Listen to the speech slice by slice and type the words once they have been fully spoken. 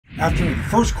After the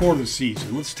first quarter of the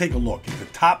season, let's take a look at the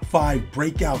top 5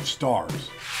 breakout stars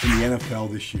in the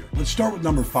NFL this year. Let's start with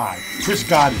number 5, Chris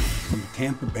Godwin from the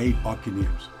Tampa Bay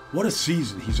Buccaneers. What a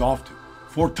season he's off to.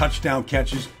 4 touchdown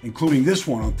catches, including this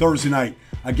one on Thursday night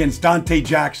against Dante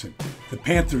Jackson, the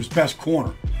Panthers' best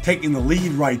corner, taking the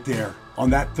lead right there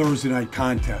on that Thursday night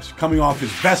contest, coming off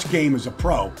his best game as a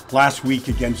pro last week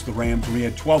against the Rams, where he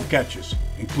had 12 catches,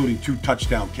 including 2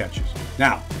 touchdown catches.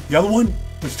 Now, the other one,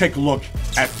 let's take a look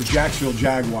at the Jacksonville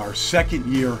Jaguars'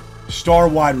 second-year star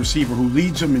wide receiver who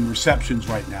leads them in receptions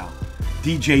right now,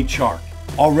 DJ Chark.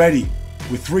 Already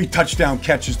with 3 touchdown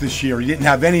catches this year. He didn't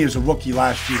have any as a rookie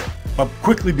last year, but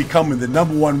quickly becoming the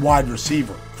 #1 wide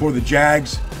receiver for the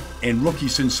Jags and rookie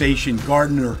sensation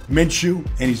Gardner Minshew,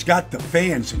 and he's got the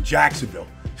fans in Jacksonville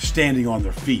standing on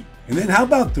their feet. And then how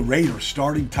about the Raiders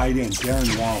starting tight end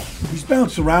Darren Waller? He's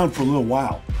bounced around for a little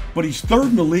while, but he's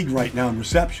 3rd in the league right now in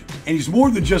receptions, and he's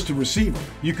more than just a receiver.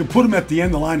 You can put him at the end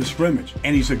of the line of scrimmage,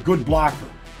 and he's a good blocker,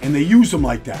 and they use him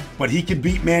like that. But he can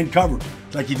beat man coverage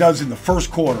like he does in the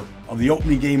first quarter of the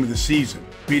opening game of the season,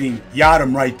 beating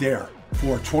Yadam right there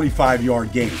for a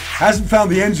 25-yard gain. Hasn't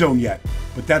found the end zone yet,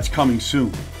 but that's coming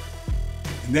soon.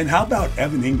 And then how about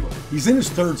Evan Ingram? He's in his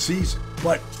 3rd season,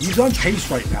 but he's on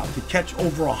pace right now to catch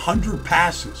over 100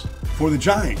 passes for the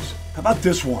Giants. How about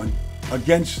this one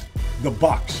against the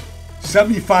Bucks?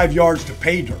 75 yards to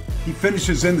pay dirt. He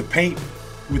finishes in the paint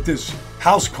with this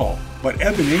house call, but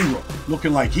Evan Ingram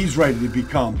looking like he's ready to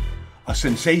become a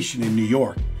sensation in New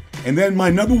York. And then my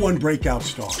 #1 breakout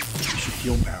star,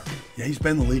 Shaquille Barrett. Yeah, he's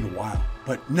been in the league a while,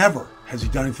 but never has he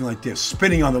done anything like this.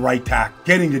 Spinning on the right tackle,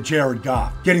 getting to Jared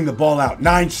Goff, getting the ball out,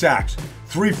 9 sacks,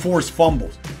 3 forced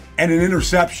fumbles, and an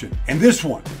interception. And this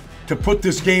one, to put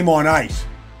this game on ice,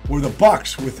 where the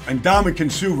Bucks, with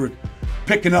Ndamukong Suh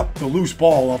picking up the loose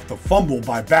ball off the fumble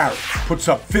by Barrett, puts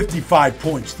up 55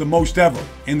 points, the most ever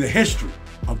in the history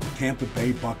of the Tampa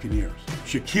Bay Buccaneers.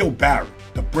 Shaquille Barrett,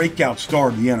 the breakout star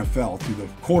of the NFL through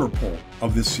the quarter pole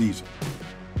of this season.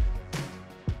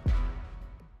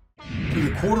 Through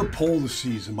the quarter pole of the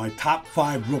season, my top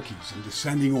 5 rookies in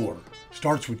descending order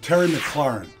starts with Terry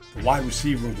McLaurin, the wide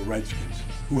receiver of the Redskins,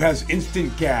 who has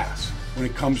instant gas when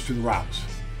it comes to the routes.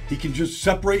 He can just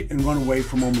separate and run away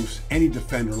from almost any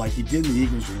defender like he did in the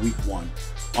Eagles in Week 1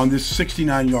 on this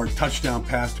 69-yard touchdown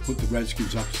pass to put the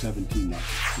Redskins up 17-0.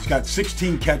 He's got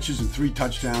 16 catches and 3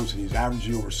 touchdowns, and he's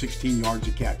averaging over 16 yards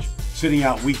a catch, sitting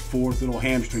out Week 4 with a little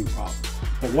hamstring problem.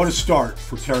 But what a start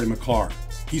for Terry McLaurin.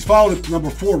 He's followed at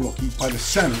 #4 rookie by the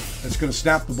center that's going to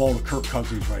snap the ball to Kirk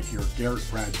Cousins right here, Garrett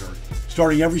Bradbury,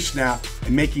 starting every snap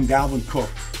and making Dalvin Cook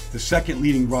the 2nd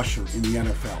leading rusher in the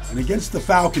NFL. And against the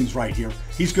Falcons right here,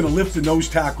 he's going to lift the nose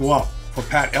tackle up for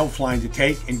Pat Elflein to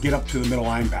take and get up to the middle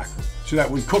linebacker, so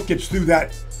that when Cook gets through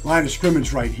that line of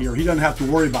scrimmage right here, he doesn't have to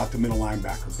worry about the middle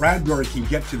linebacker. Bradbury can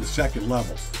get to the 2nd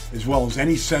level, as well as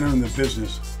any center in the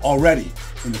business already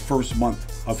in the first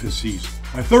month of his season.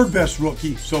 My 3rd best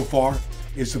rookie so far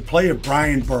is the play of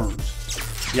Brian Burns,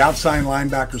 the outside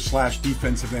linebacker /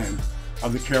 defensive end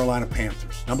of the Carolina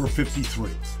Panthers, number 53.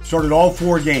 Started all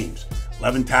 4 games,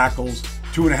 11 tackles,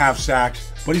 2.5 sacks,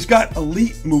 but he's got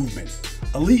elite movement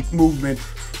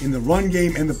in the run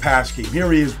game and the pass game.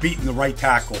 Here he is beating the right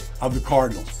tackle of the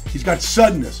Cardinals. He's got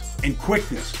suddenness and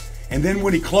quickness, and then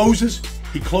when he closes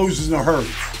in a hurry,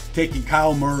 taking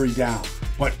Kyle Murray down.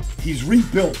 But he's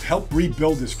helped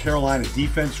rebuild this Carolina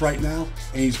defense right now,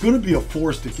 and he's going to be a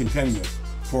force to contend with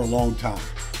for a long time.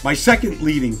 My 2nd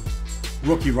leading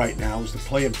rookie right now is the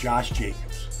play of Josh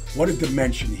Jacobs. What a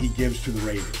dimension he gives to the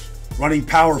Raiders. Running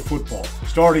power football,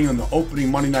 starting on the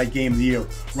opening Monday night game of the year,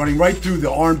 running right through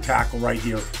the arm tackle right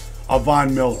here of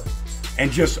Von Miller,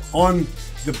 and just on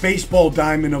the baseball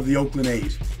diamond of the Oakland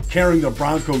A's, carrying the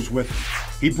Broncos with him.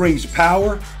 He brings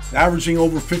power, averaging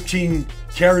over 15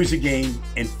 carries a game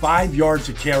and 5 yards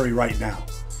a carry right now.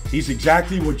 He's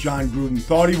exactly what John Gruden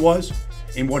thought he was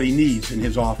and what he needs in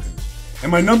his offense.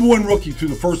 And my #1 rookie through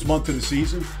the first month of the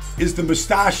season is the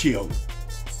mustachioed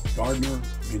Gardner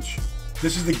Minshew.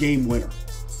 This is the game winner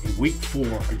in Week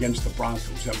 4 against the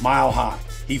Broncos at Mile High.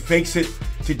 He fakes it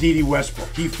to Dede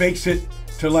Westbrook. He fakes it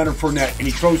to Leonard Fournette, and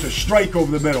he throws a strike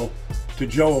over the middle to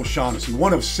Joe O'Shaughnessy.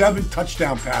 1 of 7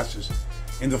 touchdown passes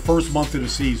in the first month of the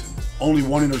season. Only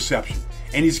 1 interception.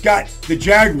 And he's got the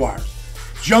Jaguars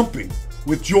jumping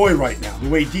with joy right now, the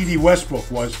way Dede Westbrook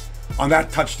was on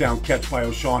that touchdown catch by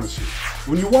O'Shaughnessy.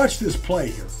 When you watch this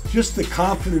play here, just the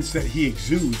confidence that he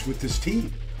exudes with this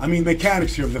team. I mean,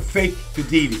 mechanics here, the fake to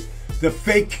Dede, the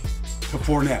fake to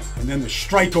Fournette, and then the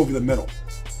strike over the middle.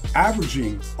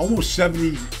 Averaging almost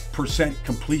 70%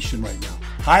 completion right now.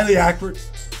 Highly accurate,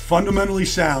 fundamentally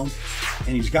sound,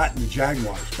 and he's gotten the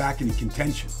Jaguars back into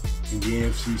contention in the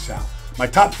AFC South. My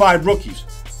top 5 rookies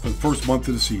for the first month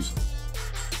of the season.